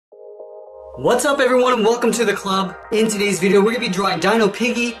What's up everyone and welcome to the club. In today's video we're going to be drawing Dino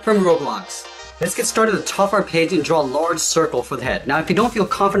Piggy from Roblox. Let's get started at the top of our page and draw a large circle for the head. Now if you don't feel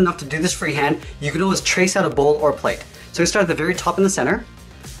confident enough to do this freehand, you can always trace out a bowl or a plate. So we start at the very top in the center.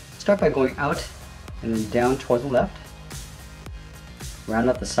 Start by going out and then down towards the left. Round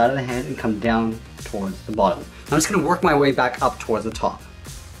up the side of the hand and come down towards the bottom. I'm just going to work my way back up towards the top.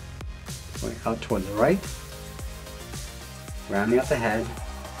 Going out towards the right. Rounding up the head.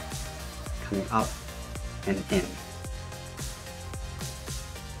 Coming up and in.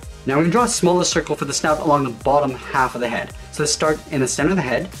 Now we're going to draw a smaller circle for the snout along the bottom half of the head. So let's start in the center of the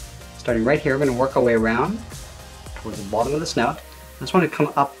head. Starting right here, we're going to work our way around towards the bottom of the snout. I just want to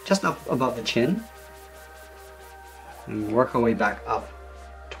come up, just up above the chin. And work our way back up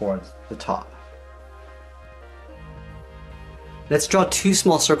towards the top. Let's draw two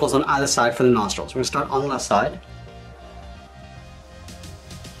small circles on either side for the nostrils. We're going to start on the left side.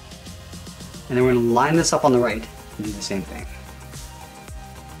 And then we're going to line this up on the right and do the same thing.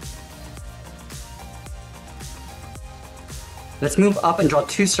 Let's move up and draw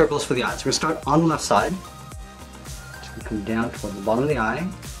two circles for the eyes. We're going to start on the left side. Just going to come down toward the bottom of the eye.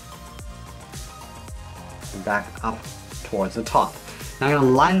 And back up towards the top. Now I'm going to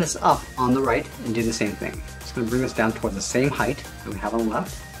line this up on the right and do the same thing. Just going to bring this down towards the same height that we have on the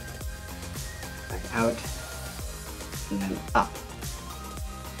left. Back out. And then up.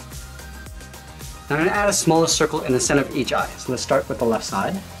 Now I'm going to add a smaller circle in the center of each eye. So let's start with the left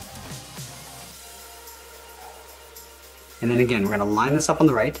side. And then again, we're going to line this up on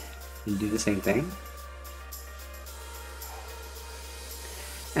the right and do the same thing.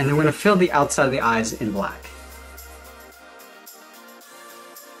 And then we're going to fill the outside of the eyes in black.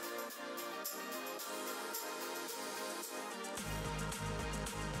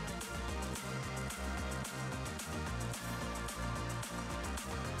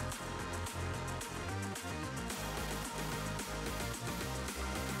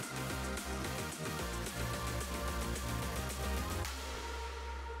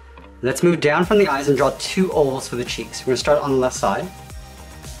 Let's move down from the eyes and draw two ovals for the cheeks. We're going to start on the left side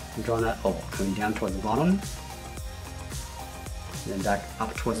and draw that oval, coming down towards the bottom, and then back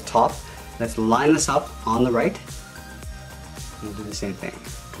up towards the top. Let's line this up on the right, and we'll do the same thing,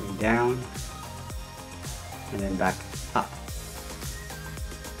 coming down, and then back up.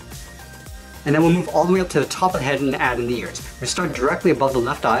 And then we'll move all the way up to the top of the head and add in the ears. We're going to start directly above the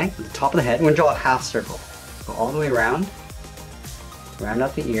left eye, at the top of the head. We're going to draw a half circle. Go all the way around, round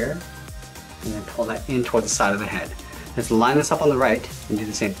out the ear, and then pull that in towards the side of the head. Let's line this up on the right and do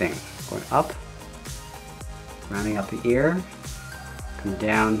the same thing. Going up, rounding out the ear, come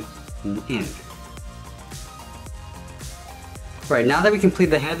down and in. Right, now that we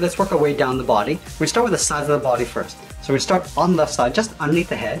completed the head, let's work our way down the body. We start with the sides of the body first. So we start on the left side, just underneath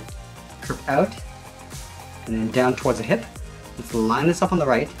the head, curve out, and then down towards the hip. Let's line this up on the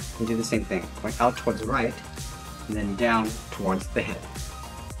right and do the same thing. Going out towards the right, and then down towards the hip.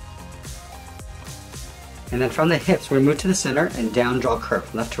 And then from the hips, we're going to move to the center and down, draw a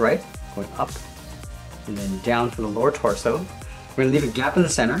curve, left to right, going up, and then down for the lower torso. We're going to leave a gap in the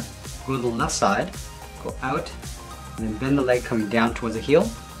center, go to the left side, go out, and then bend the leg coming down towards the heel,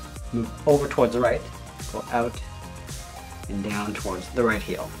 move over towards the right, go out, and down towards the right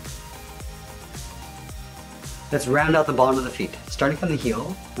heel. Let's round out the bottom of the feet. Starting from the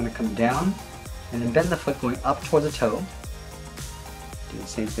heel, I'm going to come down, and then bend the foot going up towards the toe. Do the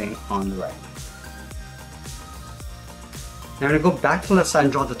same thing on the right. Now we're going to go back to the left side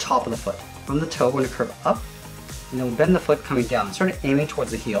and draw the top of the foot. From the toe, we're going to curve up, and then we'll bend the foot coming down, sort of aiming towards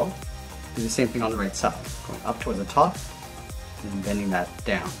the heel. Do the same thing on the right side. Going up towards the top, and then bending that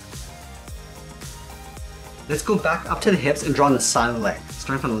down. Let's go back up to the hips and draw on the side of the leg.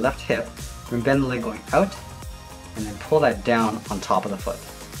 Starting from the left hip, we're going to bend the leg going out, and then pull that down on top of the foot.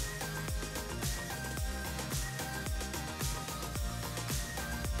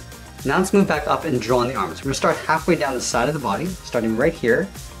 Now let's move back up and draw on the arms. We're going to start halfway down the side of the body, starting right here,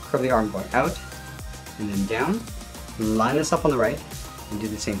 curve the arm going out, and then down, line this up on the right, and do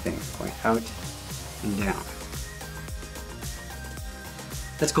the same thing, going out and down.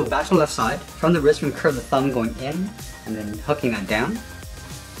 Let's go back to the left side. From the wrist, we're going to curve the thumb going in, and then hooking that down.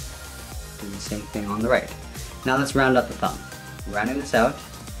 Do the same thing on the right. Now let's round up the thumb. Rounding this out,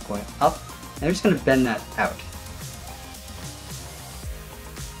 going up, and we're just going to bend that out.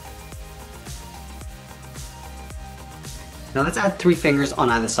 Now let's add 3 fingers on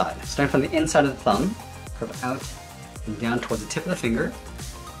either side. Starting from the inside of the thumb, curve out and down towards the tip of the finger.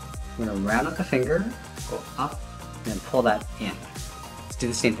 We're going to round up the finger, go up, and then pull that in. Let's do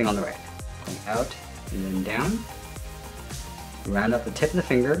the same thing on the right. Going out and then down. Round up the tip of the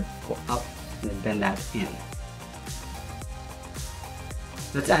finger, go up and then bend that in.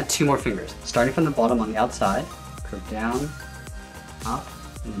 Let's add 2 more fingers. Starting from the bottom on the outside, curve down, up,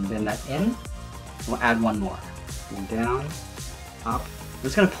 and then bend that in. We'll add 1 more. And down, up. I'm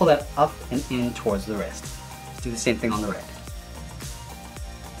just going to pull that up and in towards the wrist. Let's do the same thing on the right.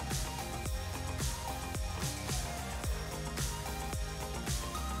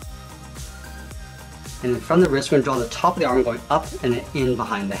 And then from the wrist, we're going to draw the top of the arm going up and then in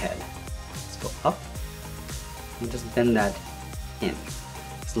behind the head. Let's go up and just bend that in.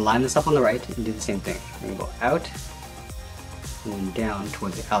 Let's line this up on the right and do the same thing. We're going to go out and then down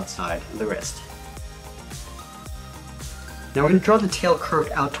towards the outside of the wrist. Now we're going to draw the tail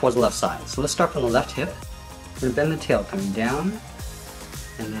curved out towards the left side. So let's start from the left hip. We're going to bend the tail coming down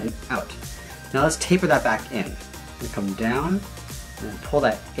and then out. Now let's taper that back in. We come down and then pull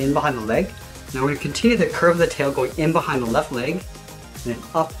that in behind the leg. Now we're going to continue the curve of the tail going in behind the left leg and then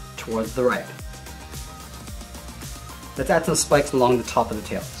up towards the right. Let's add some spikes along the top of the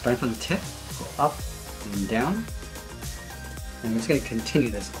tail. Starting from the tip, go up and down. And we're just going to continue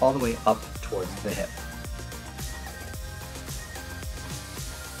this all the way up towards the hip.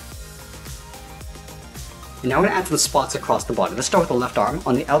 And now we're going to add some spots across the body. Let's start with the left arm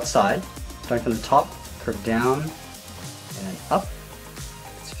on the outside. Starting from the top, curve down and then up.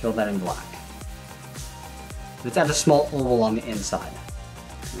 Let's fill that in black. Let's add a small oval on the inside.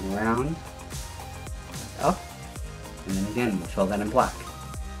 Turn around, up, and then again we'll fill that in black.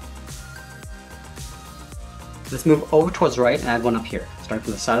 Let's move over towards the right and add one up here. Starting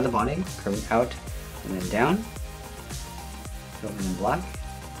from the side of the body, curving out and then down. Fill it in black.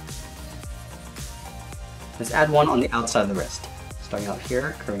 Let's add one on the outside of the wrist. Starting out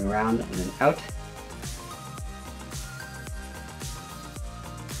here, curving around and then out.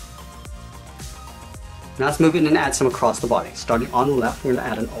 Now let's move in and add some across the body. Starting on the left, we're going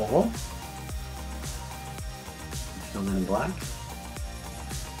to add an oval. Fill that in black.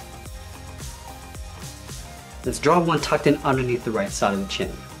 Let's draw one tucked in underneath the right side of the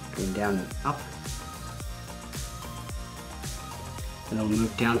chin. Going down and up. And then we'll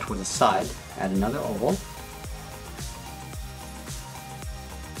move down towards the side, add another oval.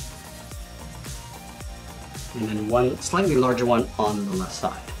 And then one slightly larger one on the left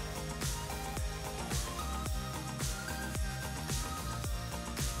side.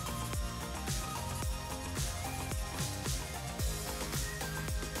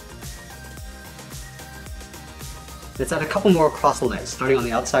 Let's add a couple more across the legs. Starting on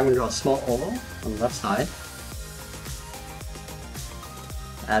the outside, we're going to draw a small oval on the left side.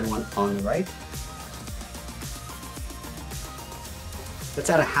 Add one on the right. Let's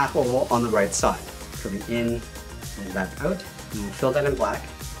add a half oval on the right side. Curving in and back out. And we'll fill that in black.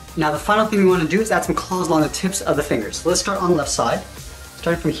 Now the final thing we want to do is add some claws along the tips of the fingers. So let's start on the left side.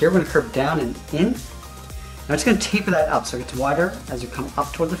 Starting from here, we're going to curve down and in. Now I'm just going to taper that up so it gets wider as you come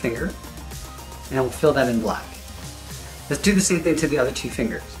up toward the finger. And we'll fill that in black. Let's do the same thing to the other 2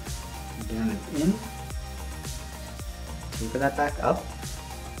 fingers. Down and in. Taper that back up.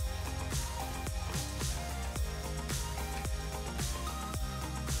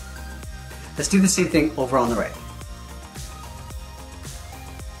 Let's do the same thing over on the right.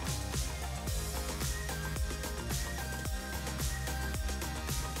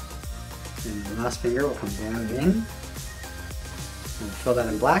 And the last finger will come down and in. And fill that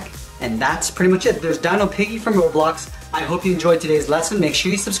in black. And that's pretty much it. There's Dino Piggy from Roblox. I hope you enjoyed today's lesson. Make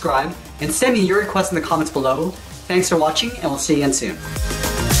sure you subscribe and send me your requests in the comments below. Thanks for watching, and we'll see you again soon.